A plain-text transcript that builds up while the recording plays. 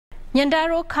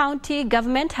Nyandarua County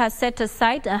government has set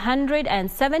aside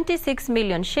 176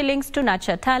 million shillings to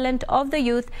nurture talent of the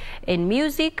youth in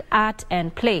music, art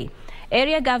and play.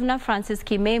 Area Governor Francis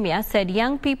Kimemia said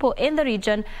young people in the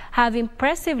region have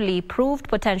impressively proved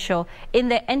potential in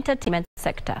the entertainment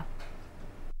sector.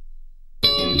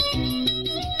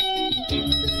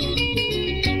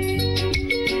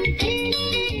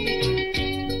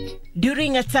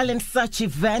 During a talent search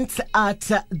event at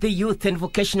the Youth and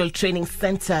Vocational Training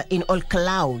Center in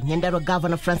Olkalau, Nyandarua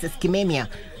Governor Francis Kimemia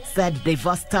said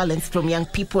diverse talents from young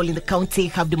people in the county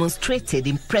have demonstrated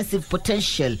impressive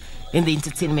potential in the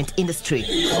entertainment industry.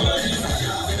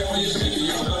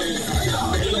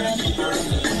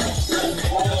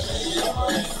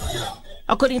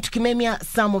 According to Kimemia,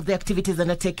 some of the activities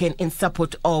undertaken in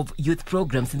support of youth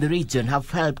programs in the region have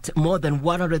helped more than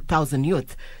 100,000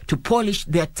 youth to polish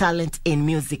their talent in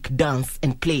music, dance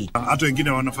and play. Hata wengine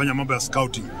wanafanya mambo ya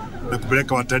scouting na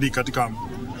kupeleka watalii katika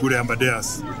kule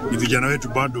Ambadeas. Ni vijana wetu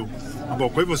bado. Kwa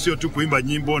hivyo sio tu kuimba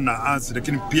nyimbo na arts,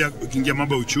 lakini pia ukiingia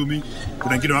mambo ya uchumi,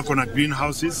 kuna wengine wako na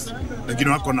greenhouses, wengine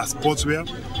wako na sportswear.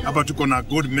 Hapa tuko na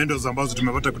gold medals ambazo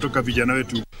tumepata kutoka vijana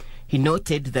wetu. He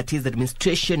noted that his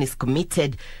administration is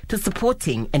committed to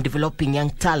supporting and developing young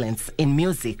talents in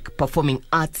music, performing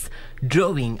arts,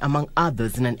 drawing, among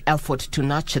others, in an effort to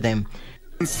nurture them.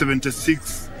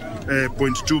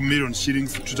 76.2 million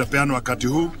shillings tutapeana wakati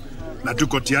huu na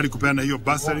tuko tayari kupeana hiyo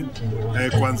bursary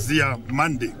kuanzia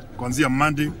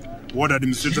Monday. Ward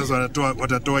administrators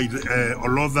watatoa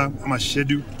orodha ama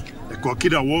schedule kwa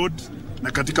kila ward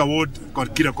na katika ward kwa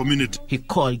kila community. He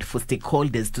called for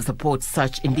stakeholders to support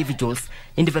such individuals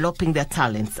in developing their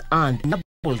talents and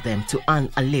enable them to earn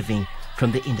a living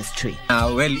from the industry.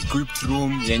 A well-equipped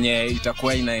room yenye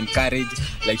itakuwa ina encourage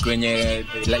like wenye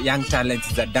young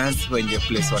talents za dance wenye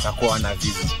place watakuwa na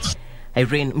visit.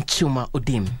 Irene Mchuma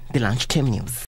Odim, The Lunchtime News.